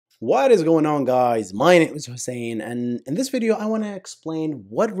What is going on, guys? My name is Hussein, and in this video I want to explain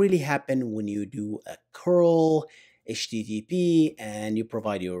what really happened when you do a curl HTTP and you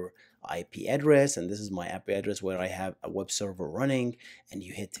provide your IP address, and this is my IP address where I have a web server running, and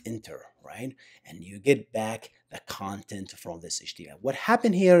you hit enter, right? And you get back the content from this HTTP. What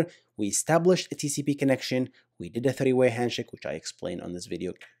happened here, we established a TCP connection, we did a three-way handshake, which I explained on this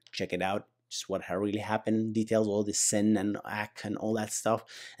video. Check it out. Just what really happened, details, all the SYN and ACK and all that stuff,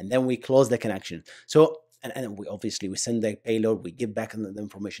 and then we close the connection. So and we obviously send the payload, we give back the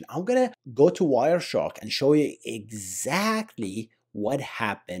information. I'm gonna go to Wireshark and show you exactly what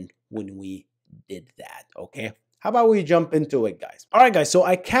happened when we did that. Okay, how about we jump into it, guys? All right, guys, so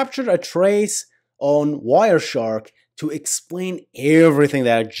I captured a trace on Wireshark to explain everything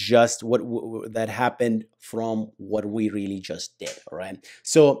that that happened from what we really just did. All right,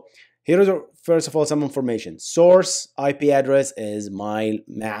 so here is, first of all, some information. Source IP address is my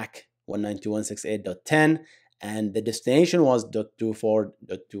MAC 192.168.10, and the destination was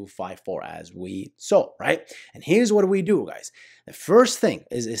 .24.254 as we saw, right? And here's what we do, guys. The first thing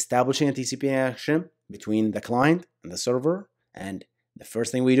is establishing a TCP connection between the client and the server, and the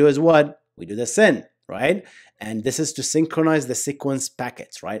first thing we do is what? We do the SYN, right? And this is to synchronize the sequence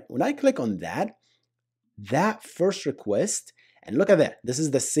packets, right? When I click on that first request, and look at that. This is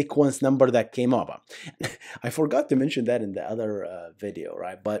the sequence number that came up. I forgot to mention that in the other video,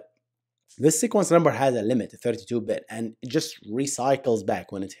 right? But this sequence number has a limit, 32-bit, and it just recycles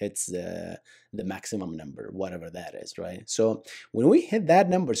back when it hits the maximum number, whatever that is, right? So when we hit that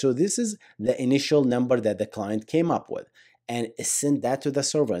number, so this is the initial number that the client came up with, and it sent that to the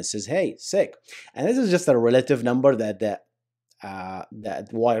server and says, hey, sick. And this is just a relative number that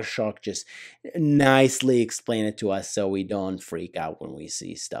Wireshark just nicely explain it to us so we don't freak out when we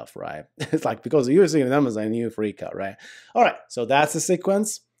see stuff, right? It's like, because you're seeing the numbers and you freak out, right? All right, so that's the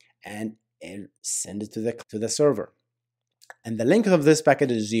sequence, and send it to the server. And the length of this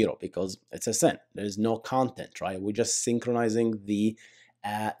packet is 0 because it's a SYN. There's no content, right? We're just synchronizing the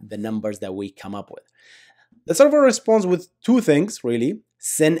numbers that we come up with. The server responds with two things, really.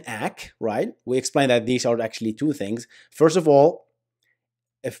 SYN ACK, right? We explained that these are actually two things. First of all,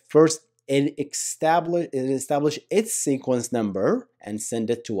 it establish its sequence number and send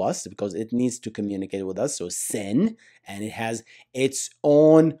it to us because it needs to communicate with us. So SYN, and it has its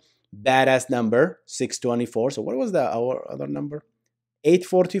own badass number, 624. So what was our other number?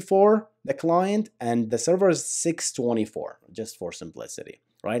 844, the client, and the server is 624, just for simplicity,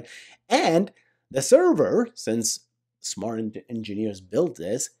 right? And the server, since smart engineers built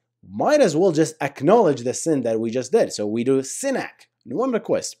this, might as well just acknowledge the SYN that we just did. So we do SYN ACK in one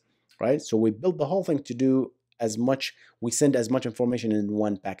request, right? So we built the whole thing to do we send as much information in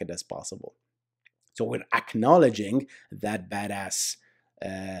one packet as possible. So we're acknowledging that badass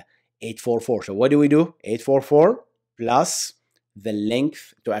 844. So what do we do? 844 plus the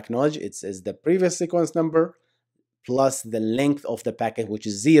length to acknowledge, it's the previous sequence number, plus the length of the packet, which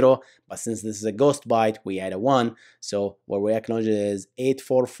is 0, but since this is a ghost byte, we add a 1. So what we acknowledge is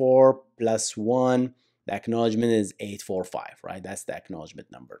 844 plus 1. The acknowledgement is 845, right? That's the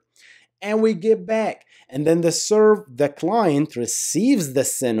acknowledgement number. And we get back. And then the client receives the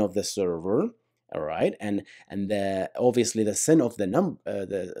SYN of the server, all right? And obviously the SYN of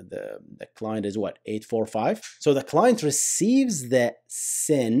the client is what? 845. So the client receives the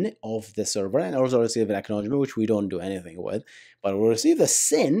SYN of the server and also receive an acknowledgement, which we don't do anything with, but we'll receive the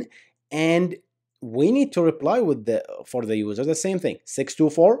SYN, and we need to reply with for the user the same thing,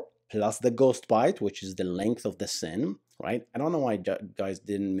 624 plus the ghost byte, which is the length of the SYN, right? I don't know why guys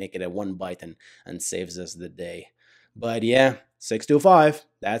didn't make it a 1 byte and saves us the day. But yeah, 625,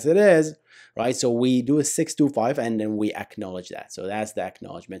 that's it is, right? So we do a 625 and then we acknowledge that. So that's the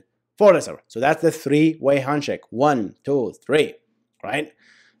acknowledgement for the server. So that's the three-way handshake. 1, 2, 3, right?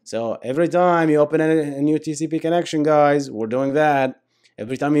 So every time you open a new TCP connection, guys, we're doing that.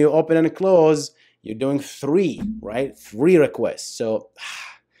 Every time you open and close, you're doing 3, right? 3 requests. So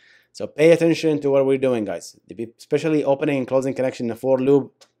pay attention to what we're doing, guys. Especially opening and closing connection in a for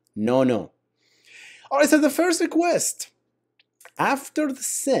loop. No. All right, so the first request, after the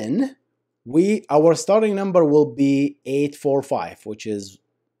SYN, our starting number will be 845,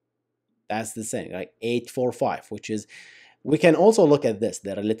 that's the SYN, right? 845, which is, we can also look at this,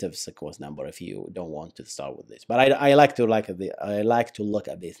 the relative sequence number, if you don't want to start with this. But I like to look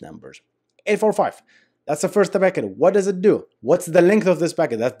at these numbers. 845. That's the first packet. What does it do? What's the length of this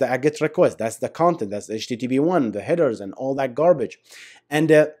packet? That's the GET request. That's the content. That's the HTTP1, the headers, and all that garbage. And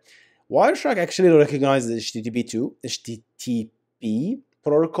Wireshark actually recognizes HTTP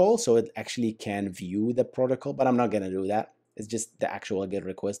protocol, so it actually can view the protocol, but I'm not going to do that. It's just the actual GET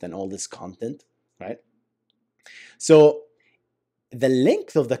request and all this content, right? So the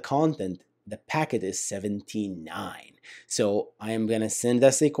length of the content, the packet is 79. So I am going to send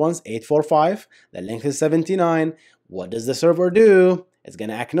the sequence 845. The length is 79. What does the server do? It's going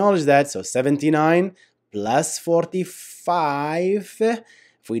to acknowledge that. So 79 plus 45.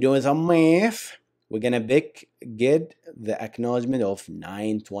 If we do some math, we're going to get the acknowledgement of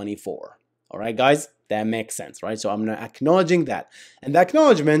 924. All right, guys, that makes sense, right? So I'm acknowledging that. And the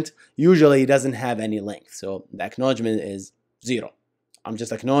acknowledgement usually doesn't have any length. So the acknowledgement is 0. I'm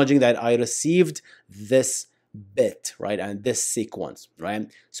just acknowledging that I received this bit, right? And this sequence,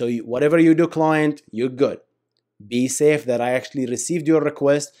 right? So whatever you do, client, you're good. Be safe that I actually received your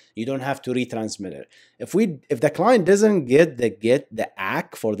request. You don't have to retransmit it. If the client doesn't get the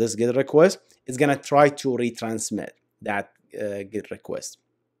ACK for this GET request, it's gonna try to retransmit that GET request,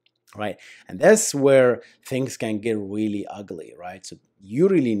 right? And that's where things can get really ugly, right? So you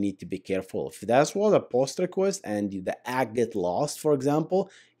really need to be careful. If that was a post request and the ACK get lost, for example,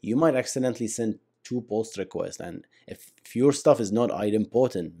 you might accidentally send 2 post requests. And if your stuff is not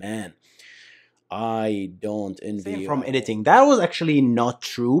idempotent, man, I don't envy you. From editing, that was actually not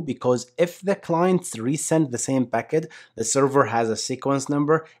true, because if the clients resend the same packet, the server has a sequence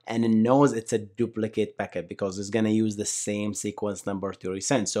number and it knows it's a duplicate packet because it's going to use the same sequence number to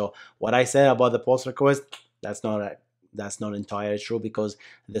resend. So what I said about the post request, that's not entirely true, because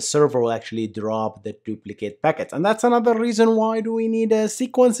the server will actually drop the duplicate packets. And that's another reason why do we need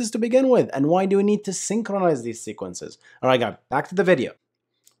sequences to begin with, and why do we need to synchronize these sequences. All right, guys, back to the video.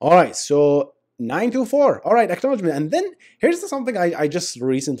 All right, so 924. All right, acknowledgement. And then here's something I just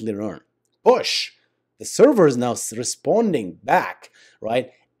recently learned. Push. The server is now responding back, right?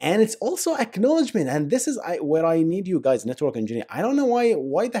 And it's also acknowledgement. And this is where I need you guys, network engineer. I don't know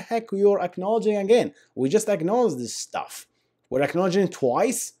why the heck you're acknowledging again. We just acknowledge this stuff. We're acknowledging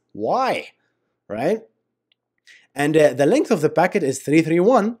twice. Why? Right? And the length of the packet is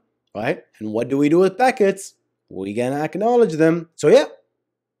 331, right? And what do we do with packets? We're going to acknowledge them. So yeah,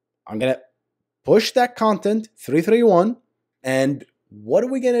 I'm going to push that content 331, and what are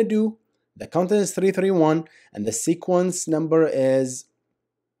we going to do? The content is 331 and the sequence number is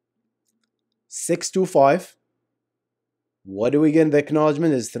 625. What do we get? The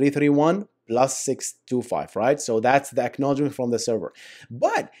acknowledgement is 331 plus 625, right? So that's the acknowledgement from the server.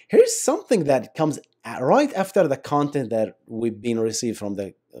 But here's something that comes right after the content that we've been received from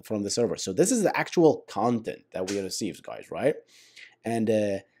the server. So this is the actual content that we received, guys, right?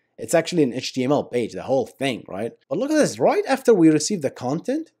 And it's actually an HTML page, the whole thing, right? But look at this. Right after we receive the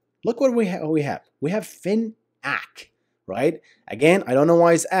content, look what we have. We have fin ACK, right? Again, I don't know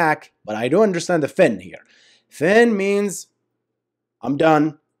why it's ACK, but I do understand the fin here. Fin means I'm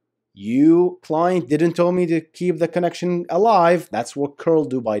done. You, client, didn't tell me to keep the connection alive. That's what curl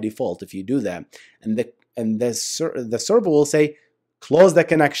do by default if you do that. And the server will say, close the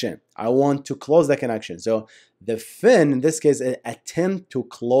connection. I want to close the connection. So the fin, in this case, attempt to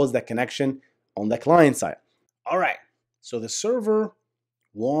close the connection on the client side. All right. So the server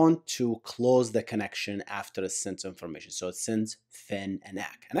want to close the connection after it sends information. So it sends fin and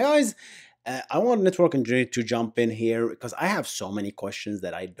ACK. And guys, I want network engineer to jump in here, because I have so many questions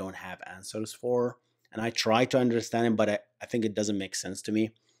that I don't have answers for. And I try to understand it, but I think it doesn't make sense to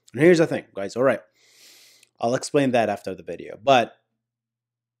me. And here's the thing, guys. All right. I'll explain that after the video. But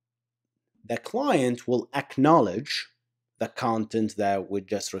the client will acknowledge the content that we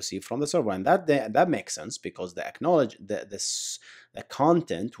just received from the server, and that makes sense, because the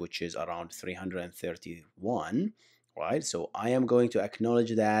content, which is around 331, right? So I am going to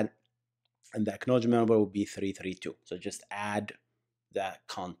acknowledge that, and the acknowledgement number will be 332. So just add the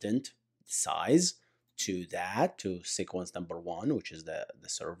content size to sequence number 1, which is the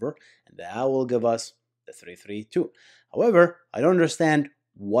server, and that will give us the 332. However, I don't understand.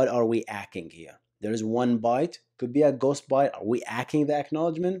 What are we ACKing here? There's 1 byte, could be a ghost byte. Are we ACKing the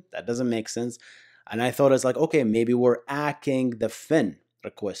acknowledgement? That doesn't make sense. And I thought it's like, okay, maybe we're ACKing the fin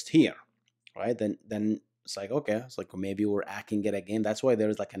request here, right? Then it's like, okay, it's like maybe we're ACKing it again. That's why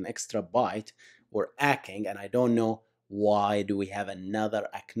there's like an extra byte we're ACKing, and I don't know why do we have another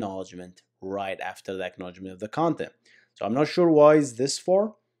acknowledgement right after the acknowledgement of the content. So I'm not sure why is this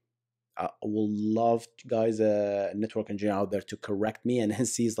for. I will love, guys, a network engineer out there to correct me and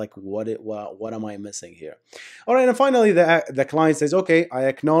sees like what am I missing here. All right, and finally the client says, okay, I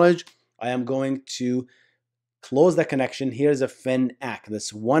acknowledge. I am going to close the connection. Here's a fin ACK.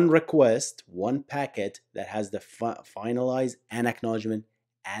 This one request, one packet that has the finalize and acknowledgement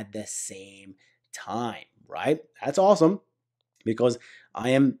at the same time, right? That's awesome, because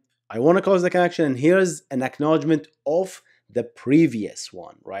I want to close the connection, and here's an acknowledgement of the previous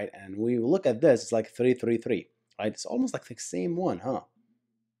one, right? And we look at this, it's like 333, right? It's almost like the same one, huh?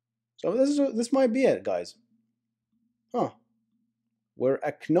 So this might be it, guys. Huh? We're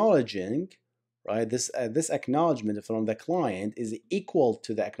acknowledging, right? This acknowledgement from the client is equal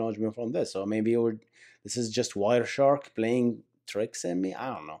to the acknowledgement from this. So maybe this is just Wireshark playing tricks in me.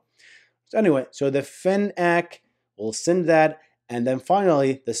 I don't know. So anyway, so the fin ack will send that, and then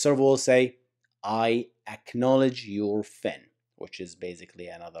finally the server will say, I acknowledge your fin, which is basically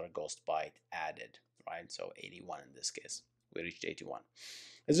another ghost byte added, right? So 81 in this case. We reached 81.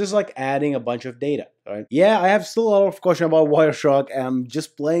 It's just like adding a bunch of data, right? Yeah, I have still a lot of question about Wireshark. I'm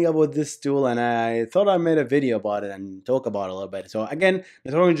just playing up with this tool, and I thought I made a video about it and talk about it a little bit. So again,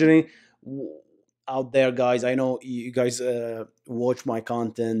 network engineering out there, guys. I know you guys watch my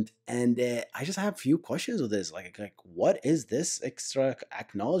content, and I just have a few questions with this. Like what is this extra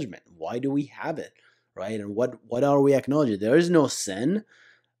acknowledgement? Why do we have it, right? And what are we acknowledging? There is no sin.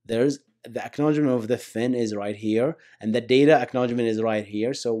 There's the acknowledgement of the fin is right here, and the data acknowledgement is right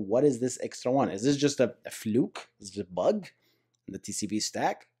here. So what is this extra one? Is this just a fluke? Is it a bug in the TCP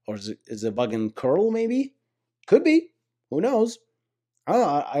stack? Or is it a bug in curl maybe? Could be. Who knows?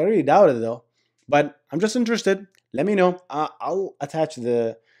 I really doubt it though. But I'm just interested. Let me know. I'll attach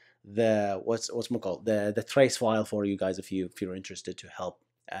the what's called the trace file for you guys if you're interested to help.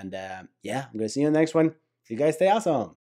 And yeah, I'm gonna see you in the next one. You guys stay awesome.